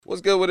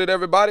What's good with it,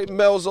 everybody?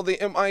 Mel's of the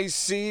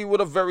MIC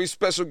with a very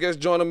special guest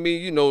joining me.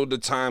 You know, the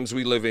times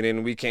we living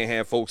in, we can't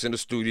have folks in the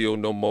studio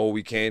no more.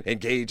 We can't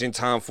engage in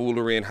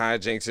tomfoolery and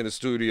hijinks in the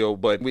studio,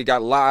 but we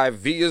got live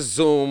via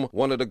Zoom,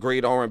 one of the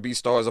great R&B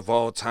stars of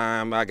all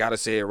time. I gotta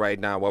say it right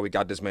now while we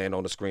got this man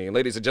on the screen.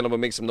 Ladies and gentlemen,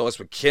 make some noise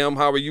for Kim.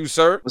 How are you,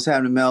 sir? What's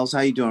happening, Mels?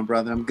 How you doing,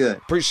 brother? I'm good.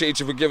 Appreciate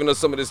you for giving us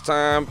some of this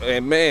time.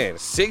 And man,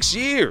 6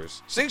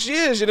 years. 6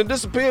 years. You done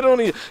disappeared on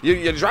you.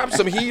 You dropped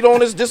some heat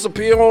on us,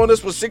 disappeared on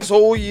us for 6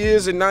 whole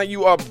years, and now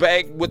you are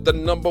back with the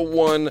number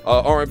one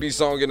R&B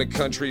song in the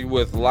country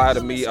with "Lie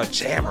to Me," a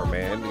jammer,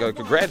 man.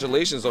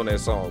 Congratulations on that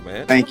song,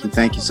 man. Thank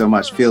you so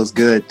much. Feels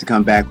good to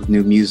come back with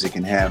new music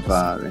and have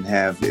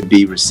it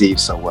be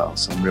received so well.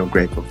 So I'm real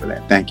grateful for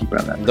that. Thank you,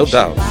 brother. No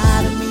doubt.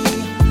 Lie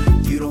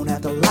to me. You don't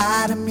have to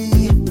lie to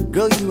me.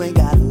 Girl, you ain't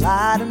gotta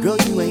lie to me. Girl,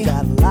 you ain't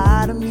gotta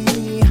lie to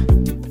me.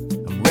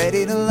 I'm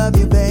ready to love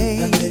you,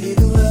 babe. I'm ready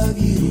to love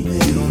you,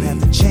 babe. You don't have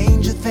to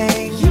change a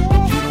thing. You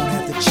don't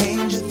have to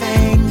change a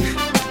thing.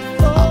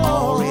 I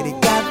already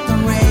got the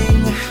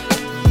ring.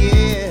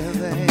 Yeah,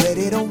 babe. I'm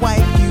ready to wipe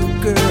you,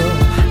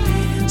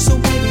 girl. So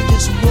baby,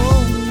 just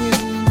roll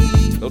with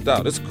me. No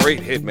doubt. It's a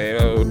great hit,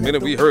 man. The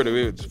minute we heard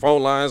it,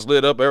 phone lines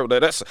lit up. Everything.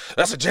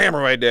 That's a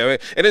jammer right there, man.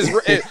 And it's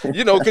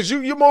you know, because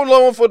you're more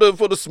known for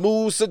the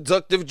smooth,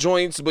 seductive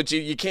joints, but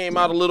you came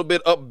out a little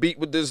bit upbeat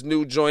with this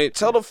new joint.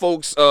 Tell the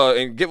folks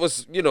and give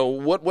us, you know,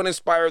 what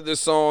inspired this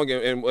song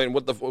and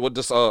what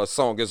this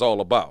song is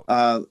all about.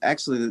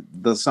 Actually,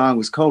 the song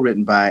was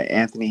co-written by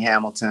Anthony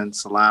Hamilton,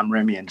 Salam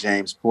Remy, and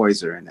James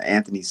Poyser. And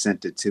Anthony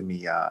sent it to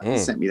me. He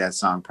sent me that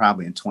song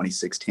probably in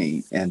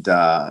 2016, and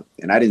I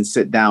didn't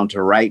sit down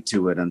to write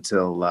to it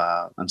until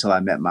I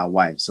met my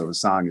wife. So the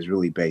song is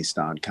really based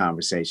on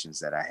conversations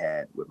that I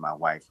had with my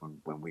wife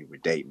when we were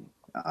dating.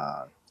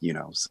 You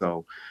know,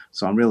 so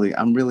I'm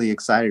really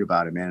excited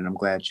about it, man, and I'm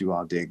glad you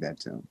all dig that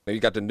too.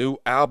 You got the new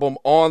album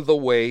on the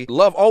way.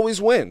 Love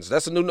Always Wins.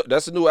 That's a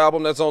new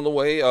album that's on the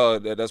way.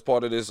 That's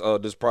part of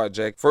this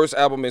project. First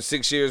album in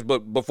 6 years.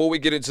 But before we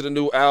get into the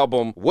new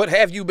album, what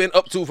have you been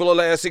up to for the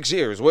last 6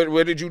 years?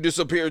 Where did you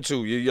disappear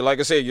to? You like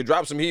I said, you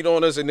drop some heat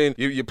on us, and then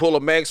you pull a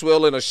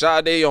Maxwell and a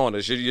Sade on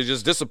us. You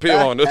just disappear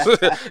on us.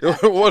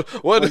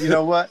 What? Well, you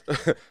know what?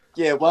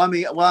 Yeah, well,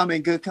 I'm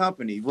in good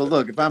company. Well,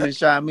 look, if I'm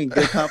in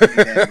good company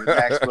then with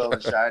Maxwell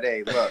and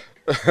Sade. Look,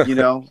 you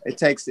know,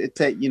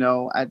 you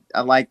know, I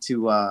like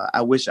to.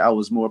 I wish I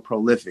was more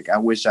prolific. I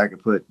wish I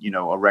could put, you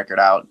know, a record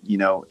out, you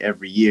know,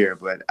 every year.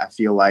 But I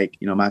feel like,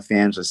 you know, my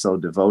fans are so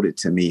devoted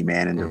to me,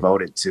 man, and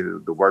devoted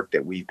to the work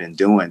that we've been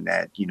doing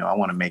that, you know, I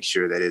want to make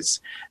sure that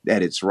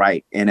it's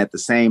right. And at the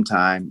same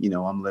time, you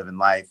know, I'm living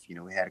life. You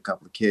know, we had a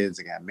couple of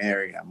kids. I got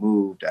married. I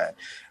moved. I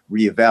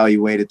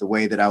reevaluated the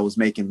way that I was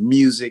making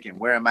music and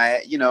where am I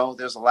at. You know,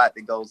 there's a lot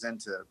that goes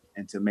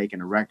into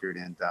making a record,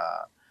 and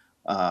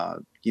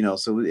you know,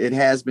 so it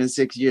has been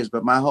 6 years,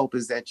 but my hope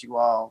is that you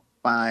all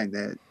find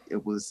that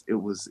it was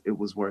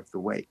worth the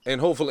wait. And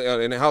hopefully,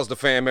 and how's the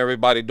fam?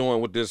 Everybody doing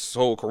with this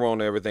whole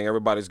Corona, everything?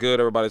 Everybody's good.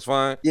 Everybody's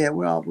fine. Yeah,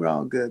 we're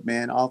all good,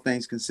 man. All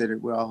things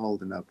considered, we're all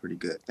holding up pretty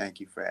good. Thank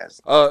you for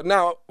asking.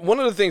 Now, one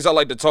of the things I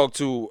like to talk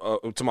to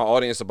my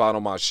audience about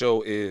on my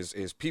show is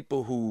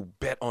people who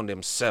bet on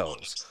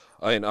themselves.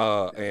 And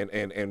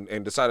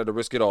decided to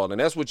risk it all, and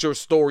that's what your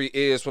story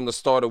is from the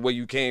start of where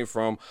you came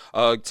from.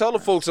 Tell the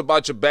folks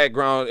about your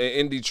background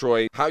in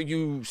Detroit, how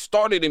you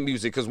started in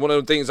music, because one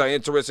of the things I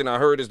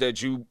heard is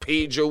that you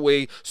paid your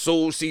way,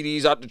 sold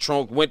CDs out the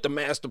trunk, went the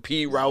Master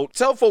P route.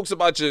 Tell folks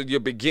about your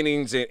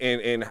beginnings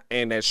and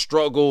that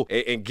struggle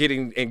and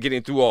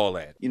getting through all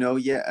that. You know,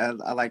 yeah,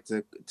 I like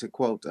to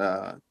quote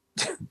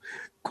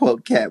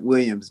quote Cat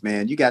Williams,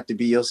 man. You got to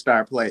be your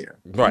star player.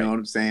 Right. You know what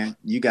I'm saying?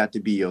 You got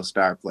to be your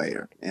star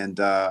player. And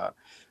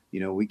you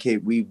know,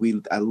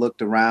 I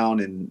looked around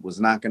and was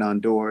knocking on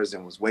doors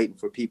and was waiting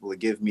for people to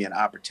give me an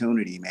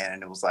opportunity, man.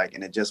 And it was like,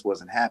 and it just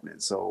wasn't happening.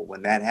 So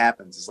when that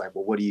happens, it's like,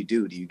 well, what do you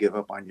do? Do you give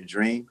up on your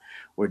dream,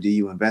 or do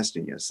you invest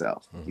in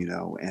yourself? You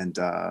know, and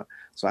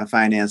so I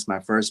financed my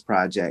first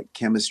project,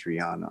 Chemistry,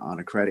 on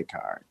a credit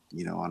card,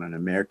 you know, on an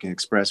American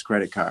Express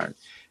credit card.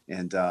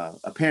 And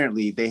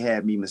apparently they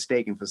had me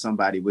mistaken for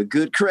somebody with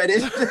good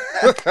credit.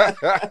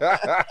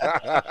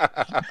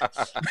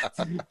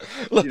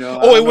 You know,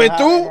 it went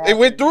through? It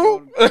went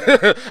through?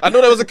 I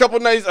know there was a couple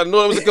nights. I know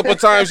there was a couple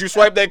times you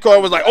swiped that card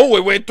and was like, oh,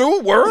 it went through?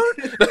 Word?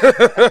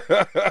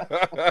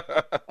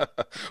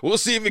 We'll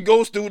see if it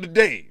goes through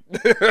today.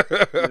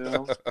 You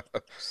know?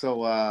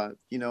 So,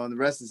 you know, and the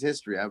rest is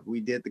history.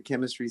 We did the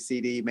Chemistry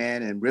CD,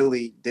 man, and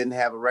really didn't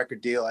have a record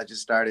deal. I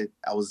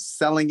was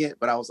selling it,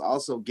 but I was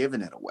also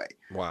giving it away.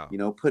 Wow. You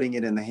know, putting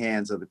it in the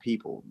hands of the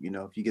people. You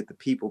know, if you get the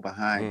people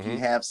behind, if you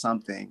have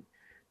something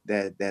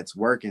that's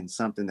working,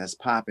 something that's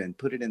popping,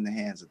 put it in the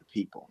hands of the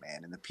people,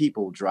 man. And the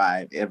people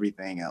drive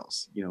everything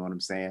else. You know what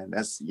I'm saying?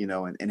 That's, you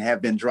know, and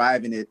have been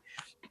driving it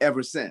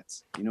ever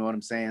since. You know what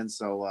I'm saying?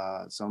 So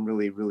I'm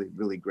really, really,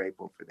 really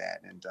grateful for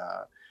that. And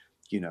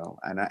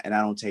and I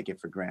don't take it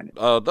for granted.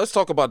 Let's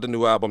talk about the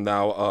new album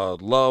now.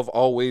 Love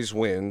Always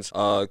Wins.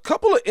 A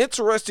couple of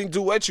interesting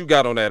duets you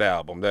got on that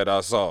album that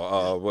I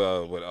saw.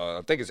 With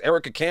I think it's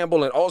Erica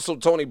Campbell and also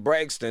Toni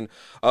Braxton.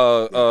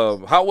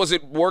 How was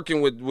it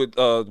working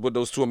with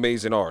those two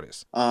amazing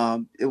artists?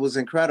 It was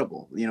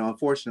incredible.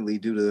 Unfortunately,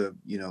 due to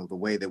the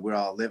way that we're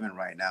all living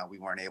right now, we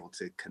weren't able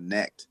to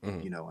connect.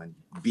 And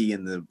be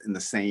in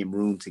the same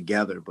room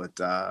together. But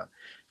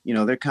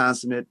they're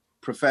consummate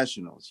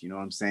professionals, you know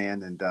what I'm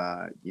saying? And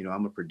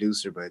I'm a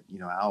producer, but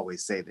I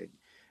always say that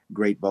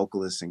great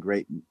vocalists and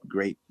great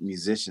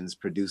musicians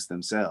produce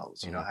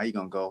themselves. How you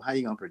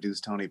gonna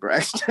produce Toni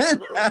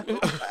Braxton? Right?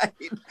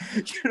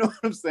 You know what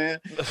I'm saying?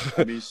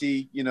 I mean,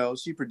 she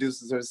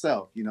produces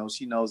herself.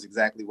 She knows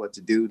exactly what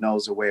to do,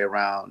 knows her way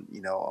around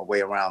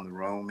the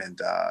room. And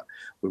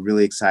we're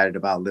really excited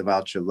about Live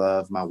Out Your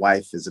Love. My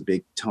wife is a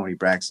big Toni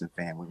Braxton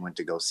fan. We went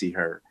to go see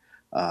her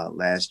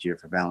last year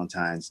for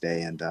Valentine's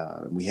Day, and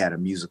we had a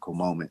musical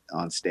moment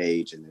on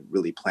stage, and it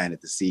really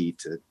planted the seed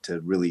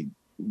to really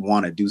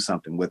want to do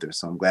something with her.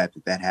 So I'm glad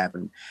that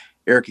happened.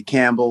 Erica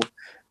Campbell,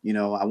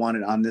 I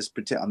wanted on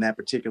that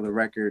particular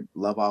record,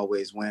 Love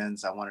Always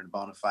Wins. I wanted a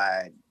bona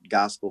fide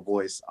gospel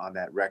voice on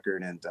that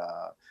record, and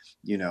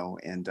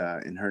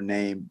her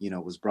name,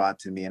 was brought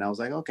to me, and I was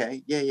like,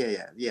 okay,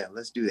 yeah,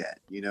 let's do that,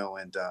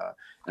 and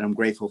I'm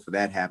grateful for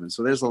that happening.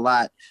 So there's a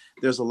lot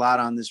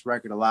on this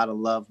record. A lot of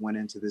love went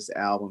into this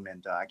album,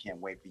 and I can't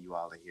wait for you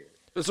all to hear it.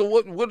 So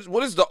what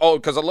is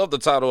because I love the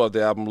title of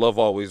the album, Love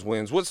Always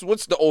Wins. What's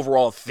the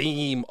overall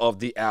theme of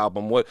the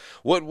album? What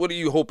are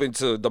you hoping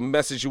the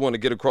message you want to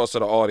get across to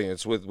the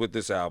audience with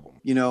this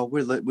album?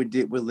 We're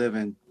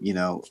living,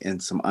 in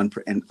some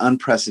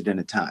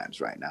unprecedented times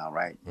right now,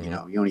 right?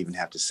 Mm-hmm. You don't even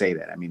have to say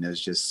that. I mean, there's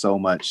just so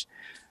much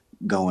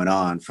going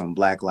on, from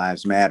Black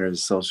Lives Matter,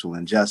 social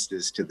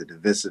injustice, to the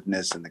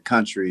divisiveness in the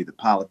country, the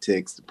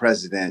politics, the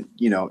president,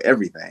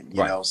 everything,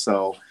 right.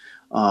 So,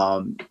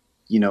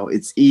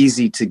 it's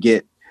easy to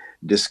get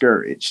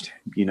discouraged,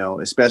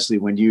 especially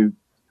when a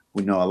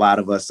lot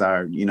of us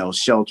are,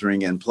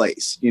 sheltering in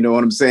place. You know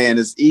what I'm saying?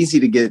 It's easy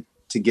to get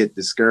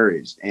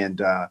discouraged.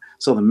 And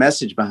so the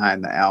message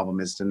behind the album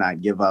is to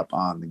not give up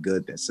on the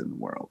good that's in the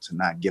world, to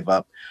not give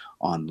up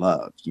on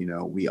love.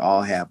 We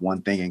all have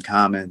one thing in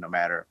common, no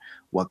matter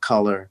what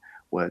color,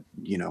 what,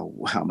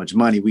 how much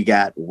money we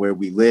got, where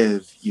we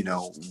live.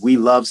 We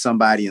love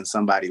somebody and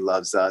somebody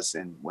loves us.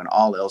 And when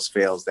all else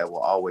fails, that will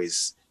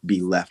always be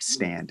left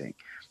standing,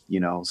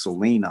 so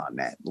lean on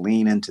that,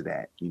 lean into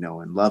that,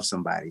 and love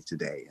somebody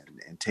today,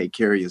 and take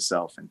care of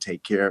yourself, and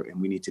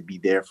we need to be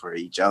there for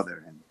each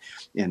other.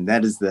 And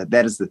that is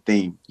the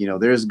theme.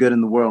 There is good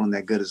in the world, and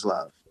that good is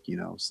love,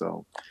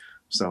 so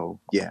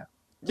yeah.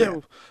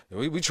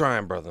 We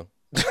trying, brother.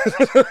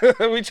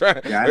 We try.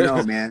 Yeah, I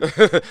know, man.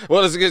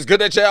 Well, it's good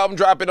that your album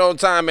dropping on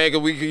time, man. Cause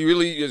we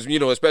really,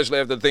 especially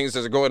after the things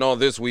that are going on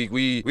this week,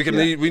 we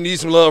need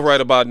some love right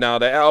about now.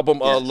 The album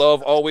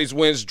Love Always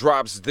Wins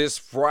drops this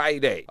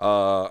Friday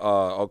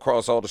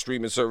across all the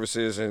streaming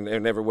services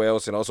and everywhere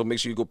else. And also make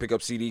sure you go pick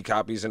up CD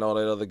copies and all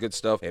that other good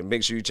stuff. And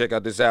make sure you check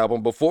out this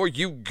album. Before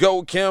you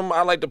go, Kim,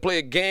 I like to play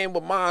a game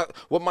with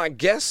my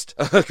guest,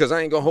 because I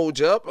ain't gonna hold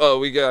you up.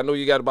 I know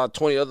you got about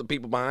 20 other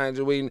people behind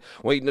you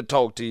waiting to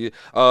talk to you.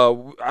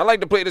 I like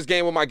to play this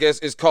game with my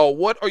guests. It's called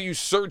What Are You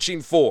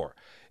Searching For?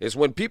 It's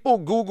when people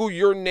Google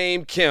your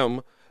name,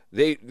 Kim,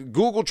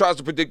 Google tries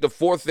to predict the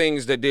 4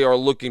 things that they are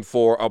looking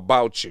for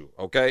about you,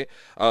 okay?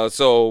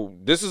 So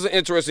this is an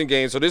interesting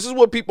game. So this is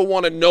what people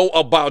want to know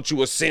about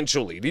you,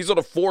 essentially. These are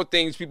the 4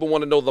 things people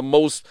want to know the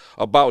most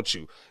about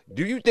you.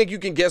 Do you think you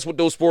can guess what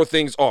those 4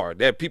 things are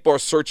that people are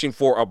searching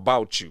for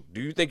about you?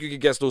 Do you think you can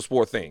guess those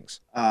 4 things?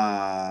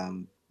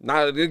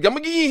 Now, I'm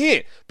gonna give you a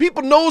hint.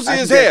 People nosy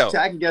as hell.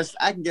 I can guess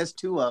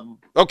 2 of them.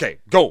 Okay,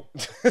 go.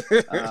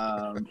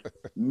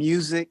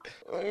 Music,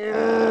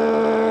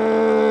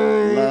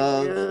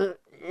 love.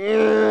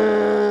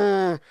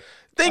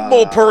 Think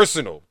more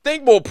personal.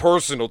 Think more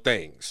personal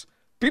things.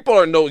 People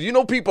are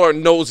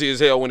nosy as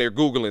hell when they're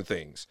Googling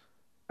things.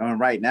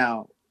 Right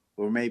now,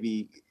 or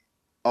maybe.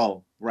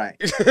 Oh,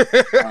 right.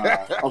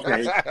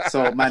 Okay.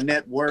 So my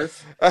net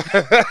worth.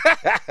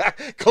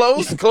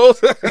 Close.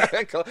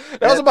 That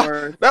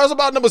was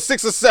about number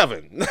 6 or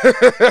 7.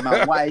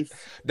 My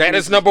wife. That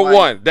is number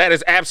 1. That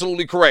is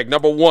absolutely correct.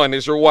 Number 1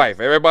 is your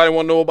wife. Everybody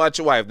want to know about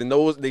your wife.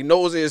 They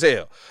nosy as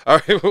hell. All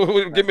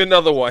right, give me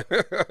another one.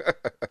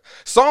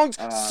 Songs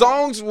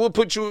will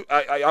put you.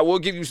 I will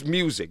give you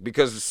music,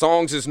 because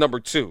songs is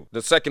number 2.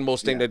 The second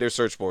most thing that they're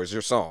searched for is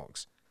your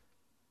songs.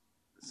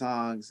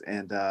 Songs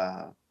and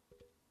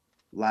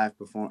live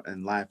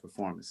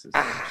performances.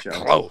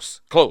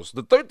 Close.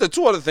 The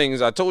 2 other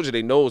things I told you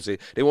they nosy.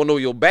 They want to know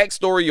your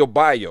backstory, your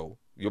bio.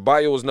 Your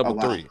bio is number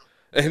 3.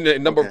 And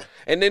then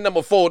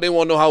number 4, they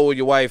want to know how old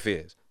your wife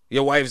is.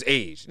 Your wife's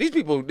age. These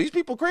people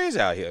crazy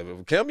out here.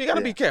 Kim, you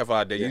gotta be careful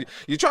out there.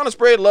 You're trying to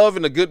spread love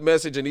and a good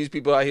message, and these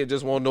people out here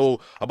just want to know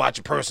about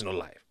your personal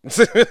life. It's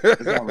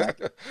all right.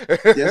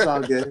 It's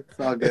all good. It's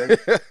all good.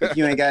 If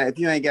you ain't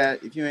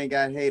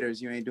got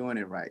haters, you ain't doing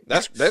it right.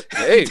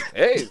 Hey,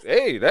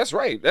 that's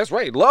right. That's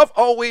right. Love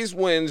Always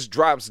Wins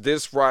drops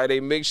this Friday.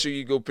 Make sure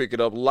you go pick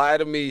it up. Lie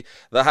to Me,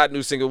 the hot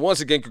new single.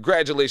 Once again,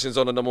 congratulations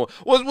on the number one.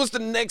 What's the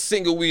next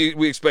single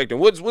we expecting?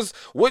 What if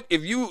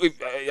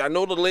I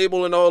know the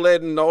label and all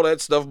that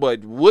stuff,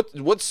 but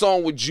what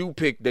song would you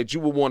pick that you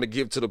would want to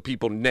give to the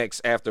people next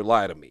after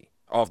Lie to Me?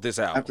 Off this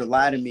album. After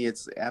Lie to Me,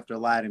 it's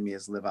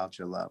Live Out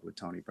Your Love with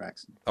Tony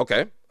Braxton.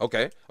 Okay.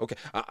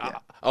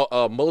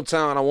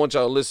 Motown, I want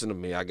y'all to listen to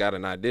me. I got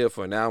an idea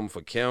for an album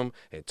for Kim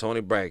and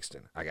Tony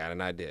Braxton. I got an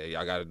idea.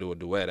 Y'all got to do a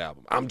duet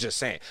album. I'm just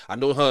saying. I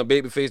know her and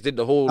Babyface did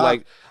the whole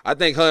I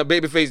think her and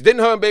Babyface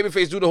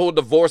do the whole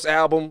divorce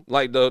album,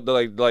 like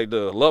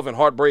the Love and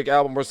Heartbreak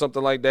album or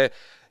something like that.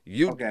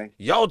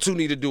 Y'all two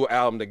need to do an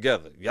album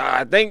together.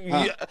 I think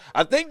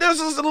there's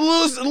a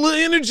little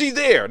energy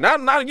there. Not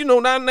in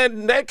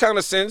that kind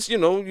of sense.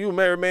 You a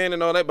married man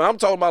and all that. But I'm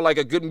talking about like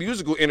a good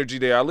musical energy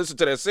there. I listened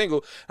to that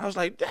single. I was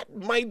like, that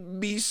might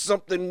be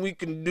something we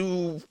can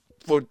do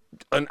for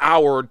an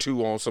hour or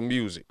two on some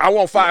music. I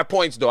want 5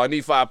 points though. I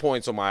need 5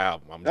 points on my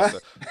album.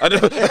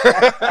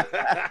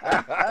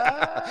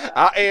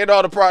 I'll end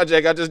all the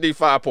project. I just need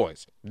 5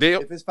 points.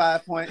 Deal? If it's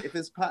 5 points, if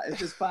it's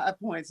 5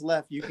 points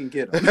left, you can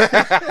get them.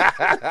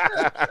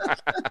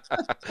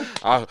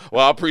 I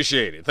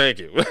appreciate it. Thank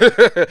you.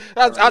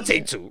 I'll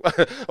take 2.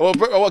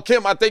 Well,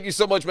 Kim, I thank you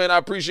so much, man. I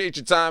appreciate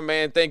your time,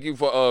 man. Thank you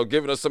for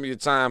giving us some of your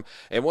time.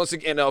 And once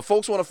again,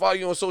 folks want to follow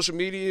you on social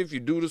media. If you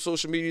do the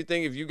social media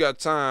thing, if you got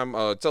time,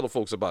 tell the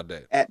folks about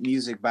that. At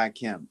Music by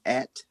Kim.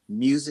 At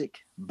Music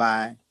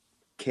by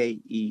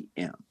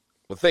KEM.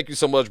 Well, thank you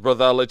so much,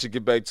 brother. I'll let you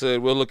get back to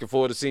it. We're looking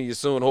forward to seeing you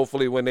soon.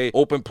 Hopefully, when they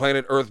open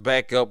Planet Earth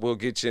back up, we'll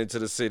get you into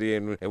the city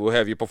and we'll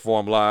have you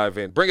perform live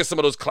and bring us some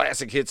of those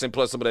classic hits and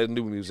plus some of that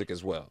new music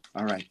as well.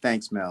 All right.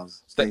 Thanks,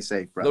 Melz. Stay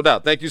safe, brother. No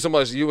doubt. Thank you so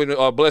much. You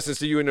and blessings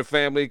to you and your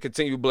family.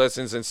 Continued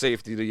blessings and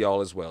safety to y'all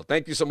as well.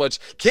 Thank you so much.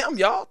 Kim,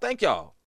 y'all. Thank y'all.